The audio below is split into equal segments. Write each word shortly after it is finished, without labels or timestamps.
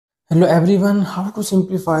Hello everyone, how to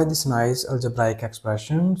simplify this nice algebraic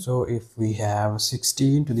expression. So if we have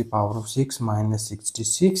 16 to the power of 6 minus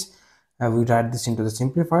 66, we write this into the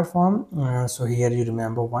simplified form. So here you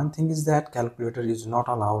remember one thing is that calculator is not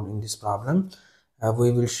allowed in this problem.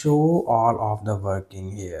 We will show all of the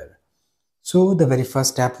working here. So the very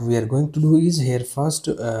first step we are going to do is here first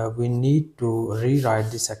we need to rewrite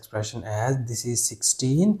this expression as this is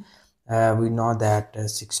 16. We know that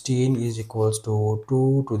 16 is equals to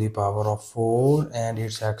 2 to the power of 4 and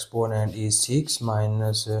its exponent is 6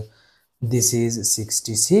 minus this is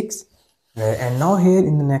 66. And now here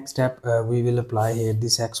in the next step we will apply here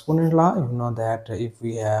this exponent law. You know that if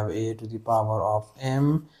we have a to the power of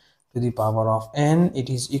m to the power of n, it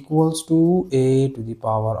is equals to a to the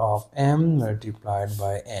power of m multiplied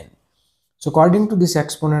by n. So according to this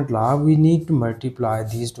exponent law, we need to multiply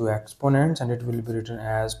these two exponents and it will be written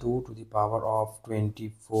as 2 to the power of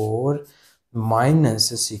 24 minus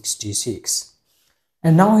 66.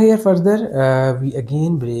 And now here further we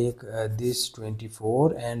again break this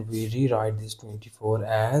 24 and we rewrite this 24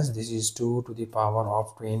 as this is 2 to the power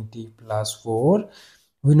of 20 plus 4.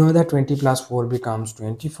 We know that 20 plus 4 becomes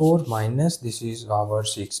 24 minus this is our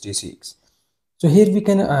 66. So here we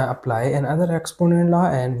can apply another exponent law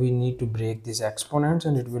and we need to break these exponents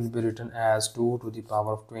and it will be written as 2 to the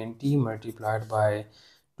power of 20 multiplied by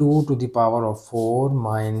 2 to the power of 4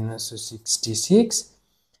 minus 66.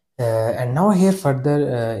 And now here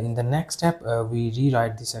further in the next step we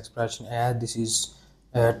rewrite this expression as this is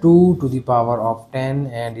 2 to the power of 10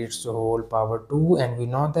 and its whole power 2, and we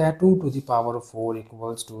know that 2 to the power of 4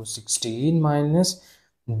 equals to 16 minus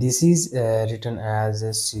this is written as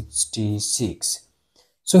 66.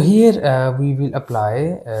 So here we will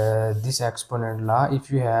apply this exponent law.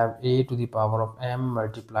 If you have a to the power of m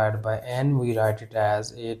multiplied by n, we write it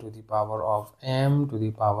as a to the power of m to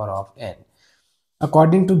the power of n.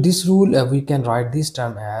 According to this rule we can write this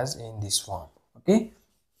term as in this form. Okay,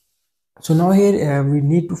 so now here we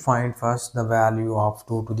need to find first the value of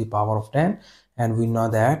 2 to the power of 10, and we know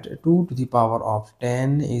that 2 to the power of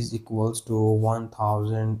 10 is equals to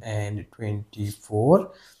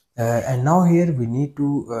 1024. And now here we need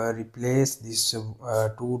to replace this 2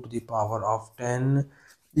 to the power of 10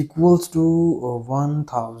 equals to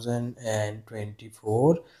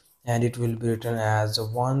 1024, and it will be written as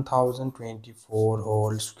 1024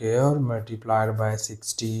 whole square multiplied by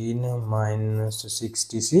 16 minus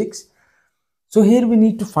 66. So here we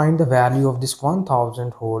need to find the value of this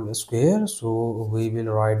 1000 whole square. So we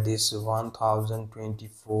will write this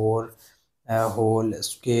 1024 whole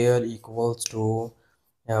square equals to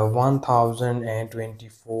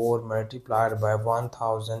 1024 multiplied by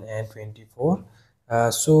 1024.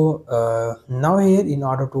 Now here in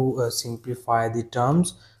order to simplify the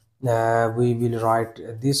terms, we will write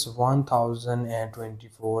this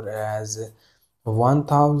 1024 as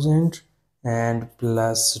 1000 and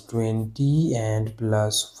plus 20 and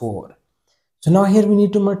plus 4. So now here we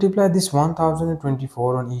need to multiply this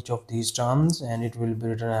 1024 on each of these terms, and it will be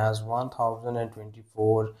written as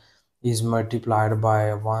 1024 is multiplied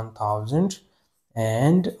by 1000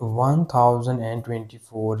 and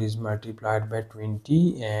 1024 is multiplied by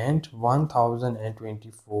 20 and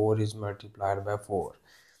 1024 is multiplied by 4.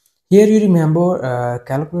 Here you remember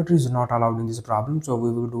calculator is not allowed in this problem, so we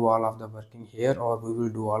will do all of the working here, or we will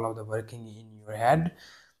do all of the working in your head.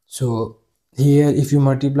 So here if you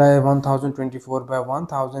multiply 1024 by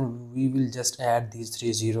 1000, we will just add these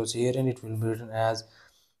three zeros here and it will be written as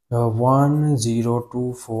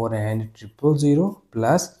 1024 and 000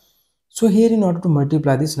 plus. So here in order to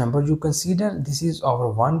multiply this number, you consider this is our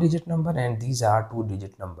one digit number and these are two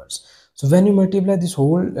digit numbers. So when you multiply this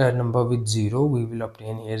whole number with 0, we will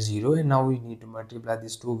obtain here 0, and now we need to multiply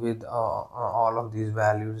this 2 with all of these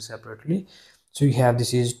values separately. So you have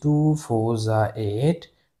this is 2 4s are 8,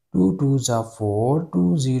 2 2s are 4,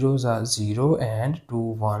 2 zeros are 0 and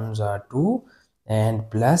 2 1s are 2, and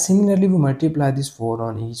plus similarly we multiply this 4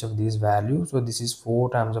 on each of these values. So this is 4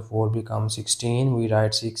 times of 4 becomes 16. We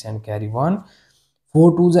write 6 and carry 1.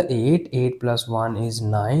 4 2s are 8, 8 plus 1 is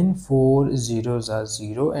 9, 4 zeros are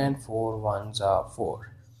 0 and 4 1s are 4.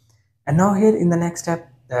 And now here in the next step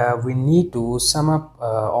we need to sum up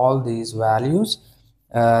all these values.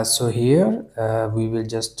 So here we will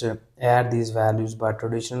just add these values by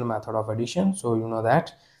traditional method of addition. So you know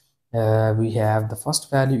that we have the first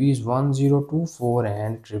value is 1024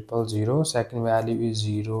 and 000, second value is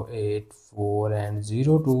 084 and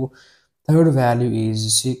 02, third value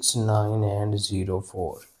is 69 and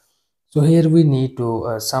 04. So here we need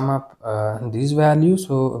to sum up these values.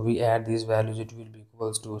 So we add these values, it will be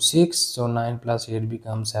equals to 6. So 9 plus 8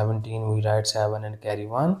 becomes 17. We write 7 and carry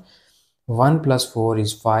 1. 1 plus 4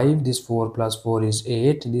 is 5, this 4 plus 4 is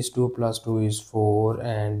 8, this 2 plus 2 is 4,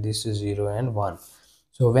 and this is 0 and 1.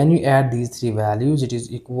 So when you add these three values, it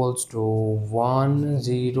is equals to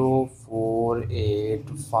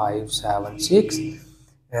 1048576.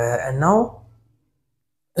 And now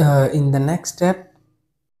in the next step,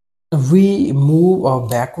 we move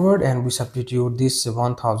backward and we substitute this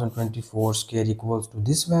 1024 square equals to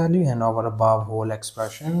this value, and our above whole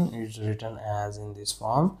expression is written as in this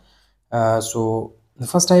form. So the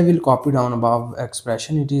first I will copy down above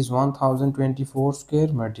expression. It is 1024 square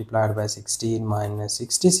multiplied by 16 minus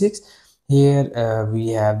 66. Here we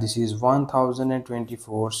have, this is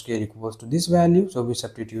 1024 square equals to this value, so we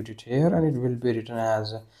substitute it here and it will be written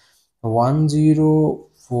as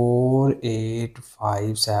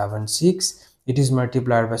 1048576. It is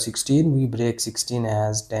multiplied by 16. We break 16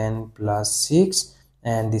 as 10 plus 6,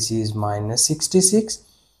 and this is minus 66.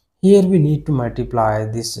 Here we need to multiply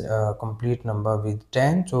this complete number with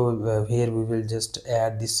 10. So here we will just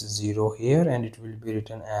add this 0 here, and it will be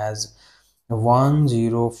written as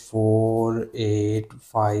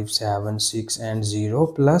 1048576 and 0,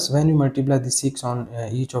 plus when you multiply the 6 on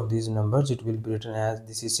each of these numbers, it will be written as,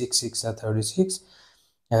 this is 6 6 are 36.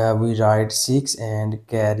 We write 6 and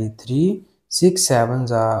carry 3. 6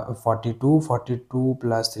 7s are 42, 42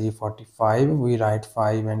 plus 3 45. We write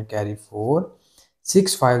 5 and carry 4.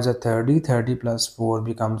 6 5s are 30, 30 plus 4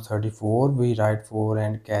 becomes 34. We write 4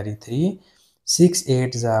 and carry 3. 6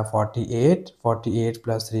 8s are 48, 48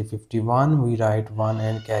 plus 3 51. We write 1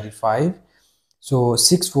 and carry 5. So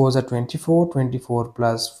 6 4s are 24, 24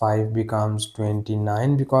 plus 5 becomes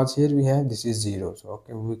 29, because here we have, this is 0. So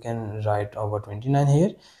okay, we can write over 29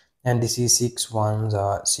 here, and this is 6 1s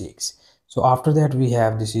are 6. So after that we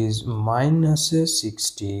have, this is minus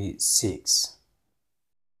 66.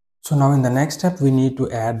 So now in the next step we need to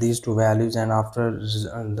add these two values, and after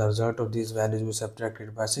the result of these values we subtract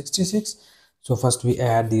it by 66. So first we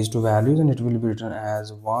add these two values and it will be written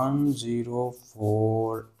as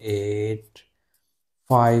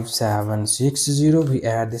 1048576. We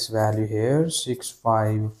add this value here,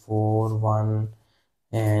 6541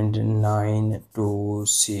 and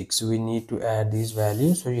 926. We need to add these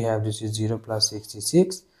values. So you have, this is 0 plus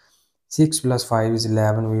 66. 6 plus 5 is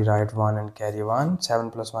 11. We write 1 and carry 1.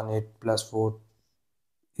 7 plus 1 8 plus 4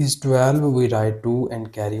 is 12. We write 2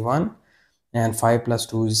 and carry 1. And 5 plus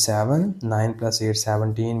 2 is 7. 9 plus 8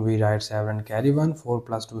 17. We write 7 and carry 1. 4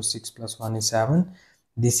 plus 2 6 plus 1 is 7.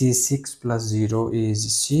 This is 6 plus 0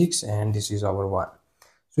 is 6, and this is our 1.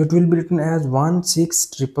 So it will be written as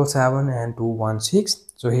 16777 and 216.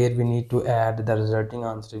 So here we need to add the resulting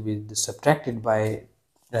answer with subtracted by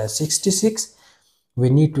 66. We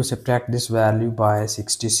need to subtract this value by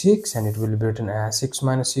 66, and it will be written as 6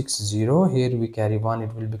 minus 6 0. Here we carry 1,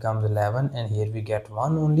 it will become 11, and here we get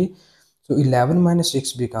 1 only. So 11 minus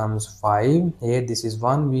 6 becomes 5. Here this is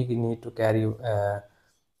 1, we need to carry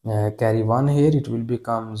 1 here, it will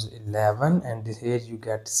becomes 11, and this here you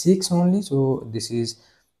get 6 only. So this is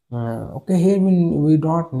okay. Here we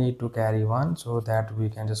don't need to carry 1, so that we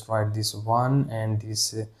can just write this 1 and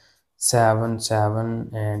this 7 7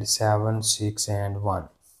 and 7 6 and 1.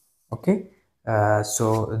 Okay,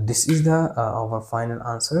 so this is the our final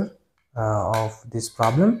answer of this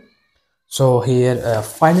problem. So here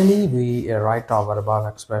finally we write our above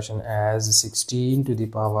expression as 16 to the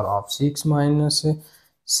power of 6 minus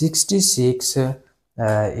 66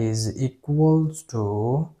 is equals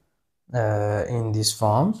to in this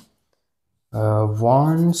form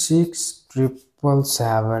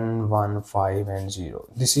 1677715 and 0.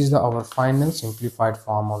 This is our final simplified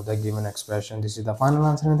form of the given expression. This is the final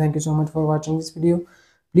answer, and thank you so much for watching this video.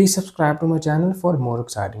 Please subscribe to my channel for more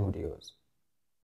exciting videos.